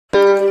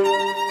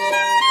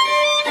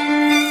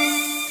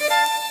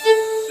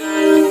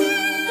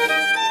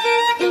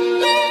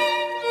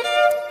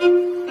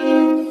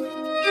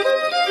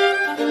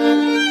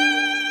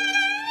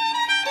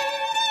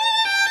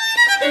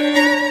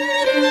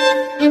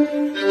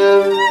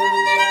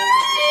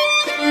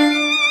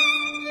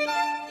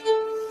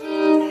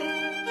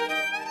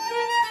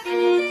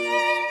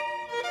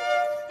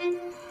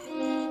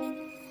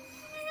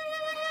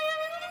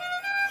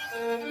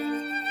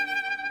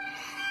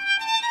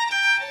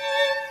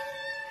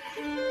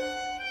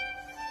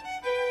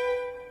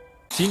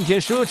今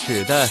天奢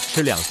侈的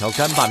吃2条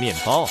干巴面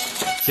包，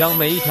将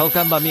每一条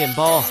干巴面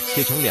包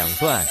切成2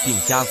段，并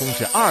加工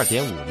至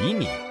2.5厘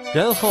米。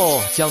然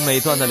后将每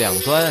段的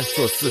2端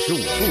做45度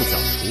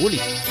角处理。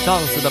上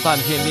次的半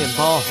片面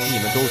包，你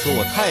们都说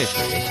我太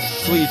水，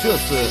所以这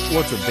次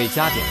我准备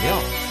加点料。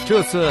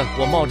这次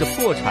我冒着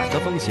破产的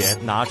风险，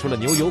拿出了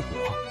牛油果，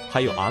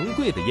还有昂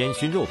贵的烟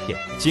熏肉片，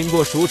经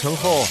过熟成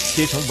后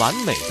切成完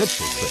美的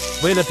尺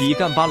寸。为了比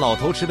干巴老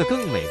头吃的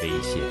更美味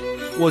一些，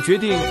我决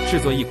定制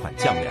作一款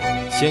酱料。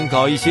先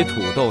搞一些土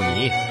豆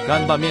泥，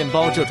干巴面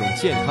包这种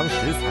健康食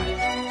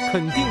材，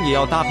肯定也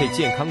要搭配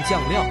健康酱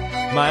料。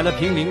买了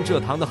瓶0蔗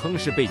糖的亨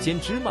氏焙煎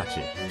芝麻汁，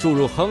注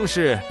入亨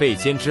氏焙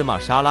煎芝麻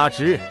沙拉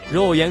汁，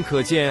肉眼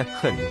可见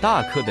很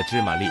大颗的芝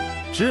麻粒，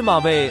芝麻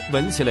味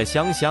闻起来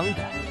香香的。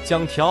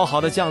将调好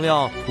的酱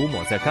料涂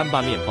抹在干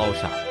巴面包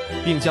上，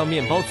并将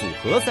面包组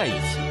合在一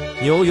起。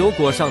牛油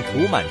果上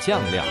涂满酱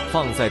料，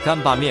放在干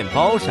巴面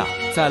包上，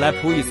再来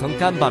铺一层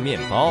干巴面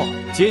包。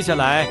接下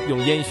来用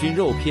烟熏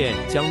肉片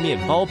将面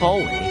包包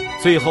围，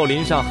最后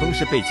淋上亨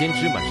氏焙煎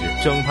芝麻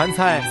汁，整盘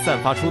菜散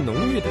发出浓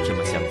郁的芝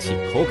麻香气，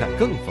口感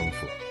更丰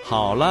富。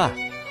好了，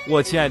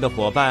我亲爱的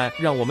伙伴，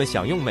让我们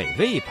享用美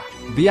味吧。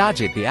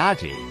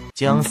Behaviour。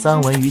将三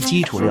文鱼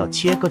基础料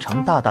切割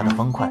成大大的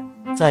方块，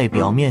在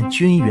表面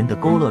均匀地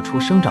勾勒出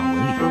生长纹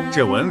理。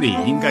这纹理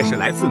应该是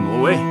来自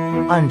挪威。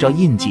按照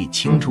印记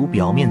清除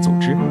表面组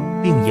织，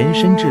并延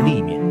伸至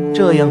立面，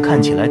这样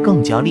看起来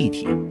更加立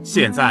体。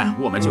现在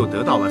我们就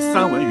得到了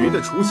三文鱼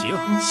的雏形。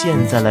现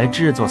在来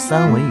制作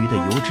三文鱼的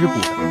油脂部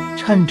分，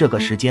趁这个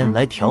时间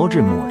来调制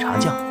抹茶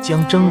酱，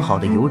将蒸好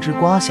的油脂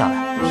刮下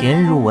来，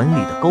填入纹理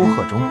的沟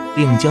壑中，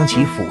并将其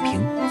抚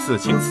平。此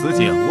情此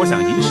景，我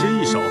想吟诗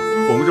一首：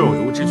红肉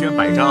如纸卷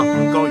百张，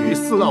高于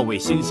4烙味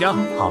鲜香。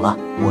好了，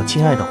我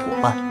亲爱的伙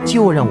伴，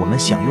就让我们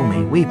享用美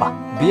味吧。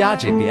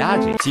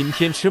Behaviour。今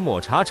天吃抹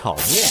茶炒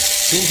面，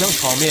先将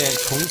炒面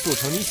重塑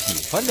成你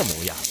喜欢的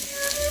模样。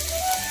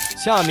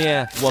下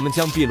面我们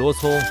将碧螺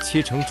葱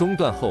切成中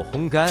段后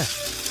烘干，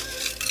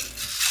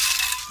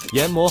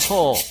研磨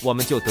后我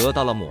们就得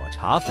到了抹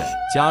茶粉，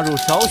加入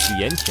少许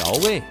盐调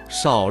味，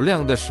少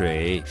量的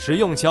水，食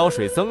用胶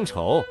水增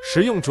稠，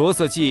食用着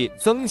色剂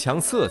增强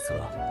色泽。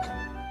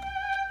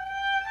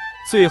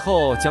最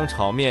后将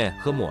炒面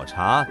和抹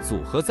茶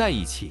组合在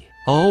一起。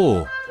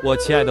哦，我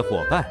亲爱的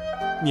伙伴，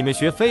你们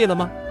学废了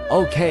吗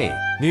 ？OK，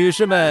 女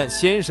士们、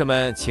先生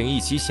们，请一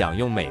起享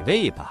用美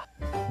味吧。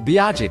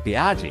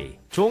Behaviour。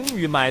终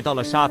于买到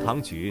了砂糖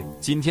橘，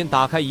今天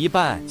打开一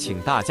半，请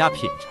大家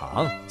品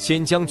尝。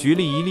先将橘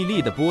粒一粒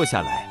粒的剥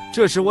下来。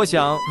这时我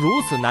想，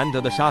如此难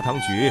得的砂糖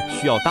橘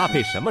需要搭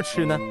配什么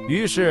吃呢？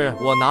于是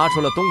我拿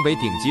出了东北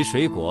顶级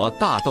水果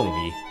大冻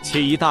梨，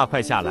切一大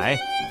块下来，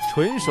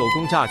纯手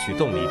工榨取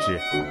冻梨汁，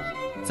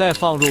再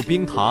放入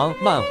冰糖，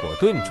慢火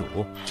炖煮。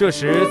这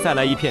时再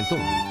来一片冻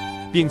梨，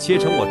并切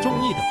成我中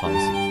意的方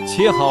形。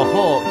切好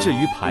后置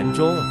于盘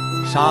中，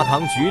砂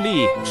糖橘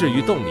粒置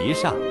于冻梨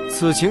上。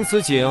此情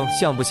此景，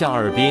像不像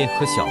尔滨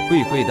和小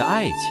贵贵的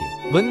爱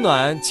情？温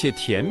暖且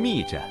甜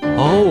蜜着。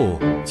哦，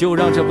就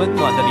让这温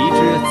暖的梨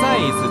汁再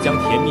一次将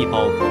甜蜜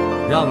包裹，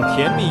让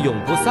甜蜜永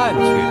不散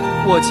去。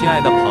我亲爱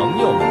的朋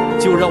友们，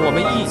就让我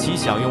们一起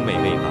享用美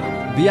味吧。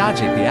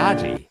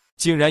Behaviour。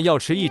竟然要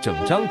吃一整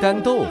张干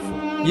豆腐。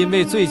因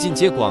为最近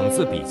接广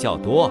字比较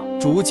多，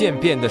逐渐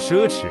变得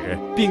奢侈，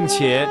并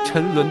且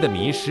沉沦的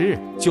迷失，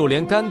就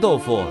连干豆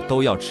腐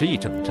都要吃一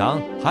整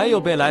张。还有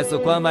被来自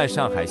关外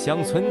上海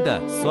乡村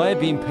的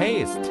soybean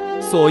paste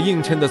所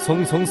映衬的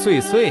葱葱碎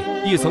碎，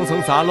一层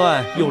层杂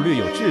乱又略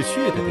有秩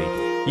序的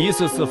对比，一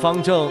次次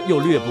方正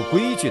又略不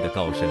规矩的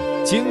高深，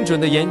精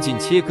准的严谨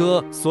切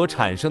割所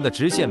产生的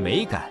直线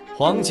美感，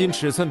黄金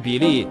尺寸比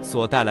例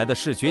所带来的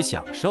视觉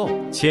享受，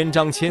千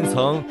张千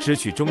层只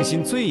取中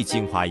心最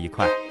精华一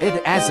块。It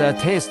has a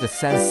taste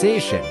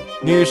sensation。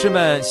女士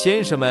们、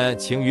先生们，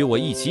请与我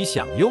一起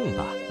享用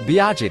吧。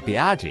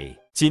Behaviour。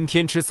今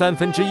天吃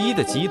1/3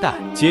的鸡蛋，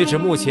截止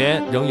目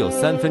前仍有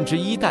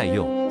1/3蛋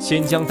用。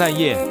先将蛋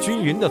液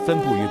均匀地分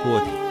布于锅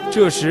底。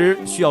这时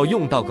需要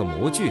用到个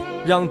模具，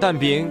让蛋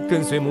饼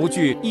跟随模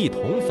具一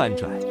同翻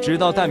转，直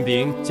到蛋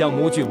饼将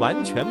模具完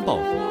全包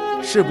裹。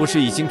是不是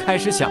已经开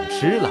始想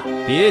吃了？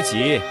别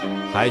急，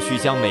还需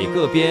将每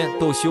个边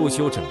都修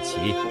整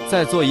齐，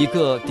再做一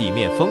个底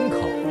面封口，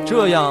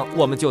这样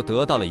我们就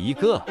得到了一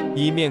个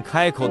一面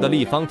开口的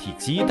立方体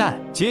鸡蛋。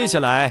接下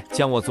来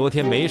将我昨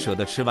天没舍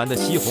得吃完的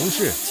西红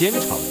柿煎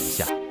炒一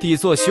下，底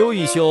座修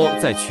一修，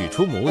再取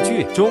出模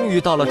具。终于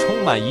到了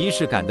充满仪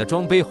式感的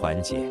装杯环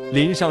节，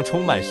淋上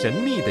充满神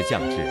秘的酱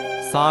汁，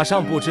撒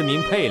上不知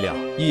名配料，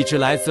一只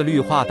来自绿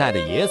化带的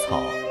野草。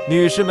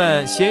女士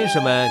们、先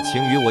生们，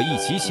请与我一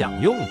起享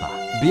用吧。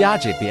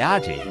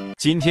Behaviour。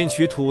今天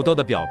取土豆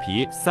的表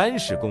皮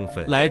30公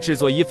分，来制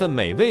作一份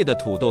美味的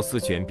土豆丝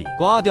卷饼。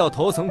刮掉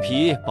头层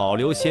皮，保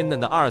留鲜嫩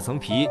的2层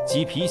皮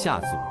及皮下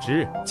组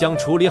织，将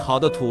处理好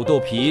的土豆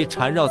皮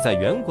缠绕在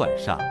圆管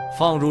上，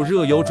放入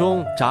热油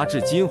中炸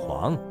至金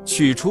黄，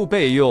取出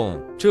备用。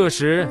这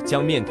时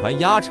将面团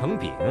压成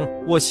饼，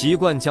我习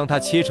惯将它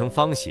切成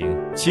方形，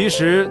其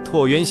实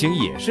椭圆形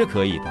也是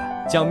可以的。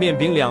将面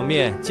饼两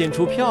面煎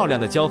出漂亮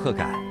的焦褐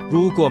感。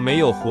如果没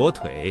有火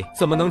腿，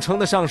怎么能称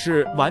得上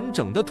是完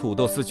整的土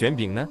豆丝卷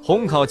饼呢？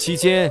烘烤期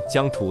间，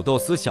将土豆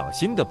丝小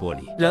心的剥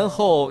离，然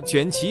后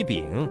卷起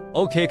饼。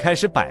OK， 开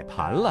始摆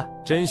盘了。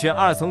甄选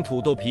2层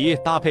土豆皮，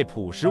搭配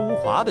朴实无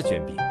华的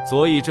卷饼，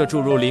所以这注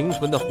入灵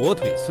魂的火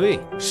腿碎，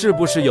是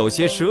不是有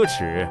些奢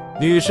侈？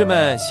女士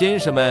们、先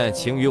生们，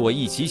请与我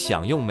一起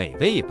享用美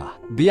味吧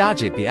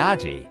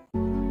 ！Behaviour。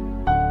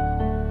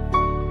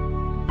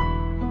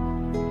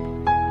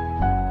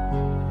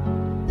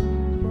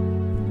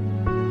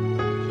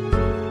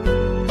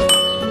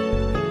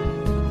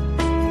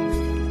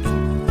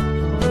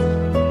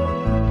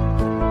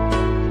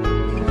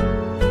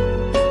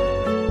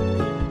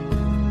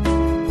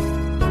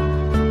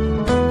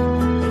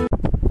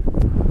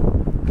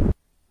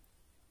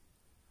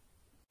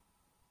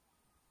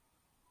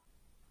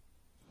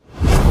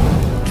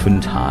春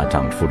茶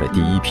长出了第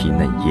一批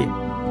嫩叶，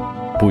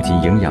不仅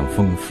营养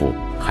丰富，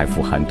还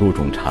富含多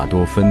种茶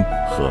多酚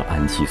和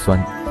氨基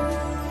酸。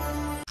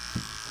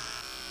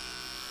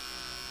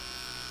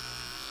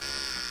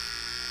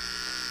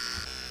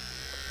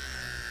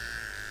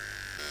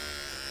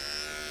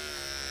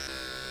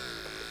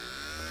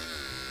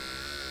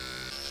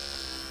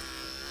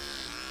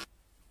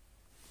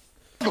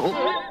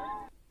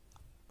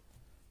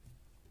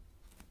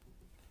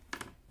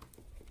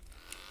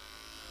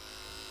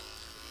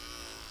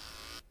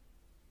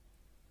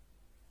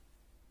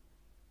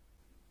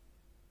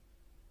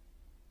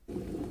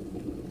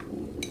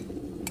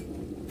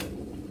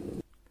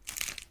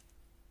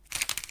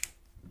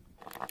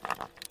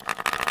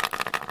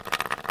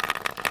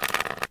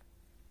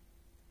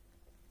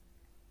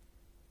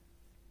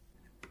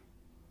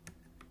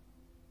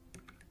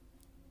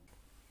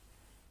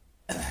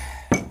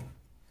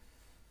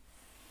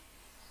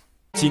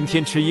今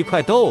天吃一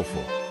块豆腐，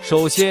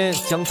首先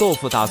将豆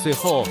腐打碎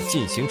后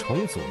进行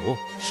重组，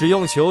使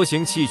用球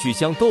形器具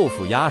将豆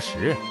腐压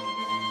实，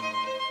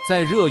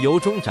在热油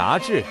中炸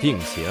至定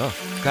型，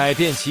改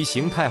变其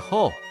形态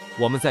后，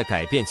我们再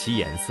改变其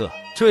颜色，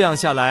这样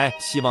下来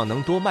希望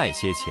能多卖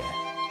些钱。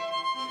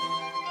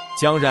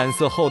将染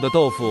色后的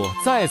豆腐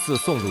再次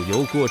送入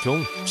油锅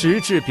中，直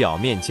至表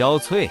面焦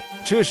脆，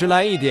这时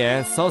来一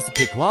点 sauce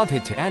piquante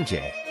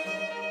tangy，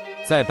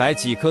 再摆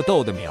几颗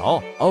豆的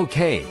苗。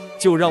 OK，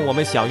 就让我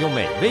们享用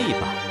美味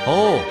吧。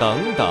哦，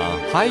等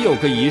等，还有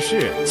个仪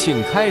式，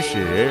请开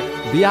始。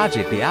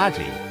Behaviour。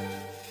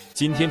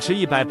今天吃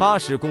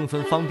180公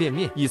分方便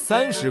面，以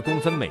30公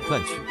分每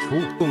段取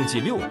出，共计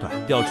6段，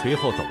吊锤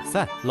后抖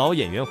散。老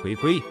演员回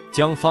归，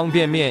将方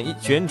便面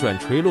旋转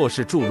垂落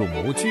式注入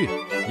模具，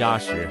压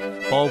实，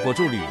包裹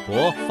住铝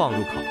箔，放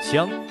入烤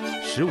箱。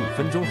15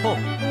分钟后，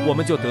我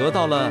们就得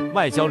到了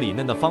外焦里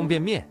嫩的方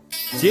便面。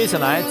接下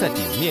来在顶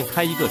面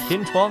开一个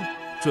天窗。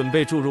准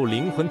备注入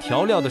灵魂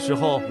调料的时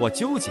候，我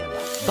纠结了，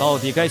到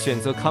底该选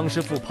择康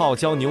师傅泡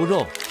椒牛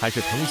肉还是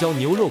藤椒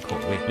牛肉口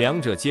味，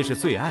两者皆是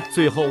最爱。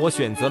最后我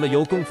选择了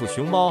由功夫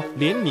熊猫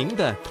联名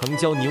的藤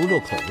椒牛肉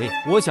口味。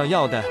我想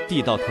要的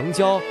地道藤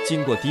椒，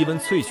经过低温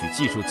萃取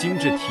技术精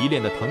致提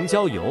炼的藤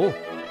椒油，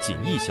仅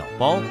1小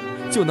包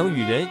就能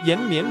与人延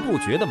绵不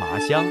绝的麻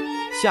香。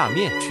下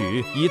面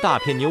取一大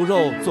片牛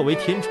肉作为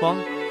天窗，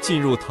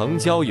进入藤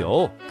椒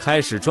油，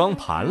开始装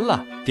盘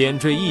了。点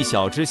缀1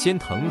小支鲜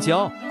藤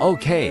椒。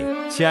OK，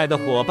 亲爱的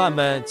伙伴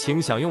们，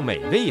请享用美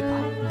味吧。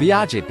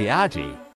Behaviour。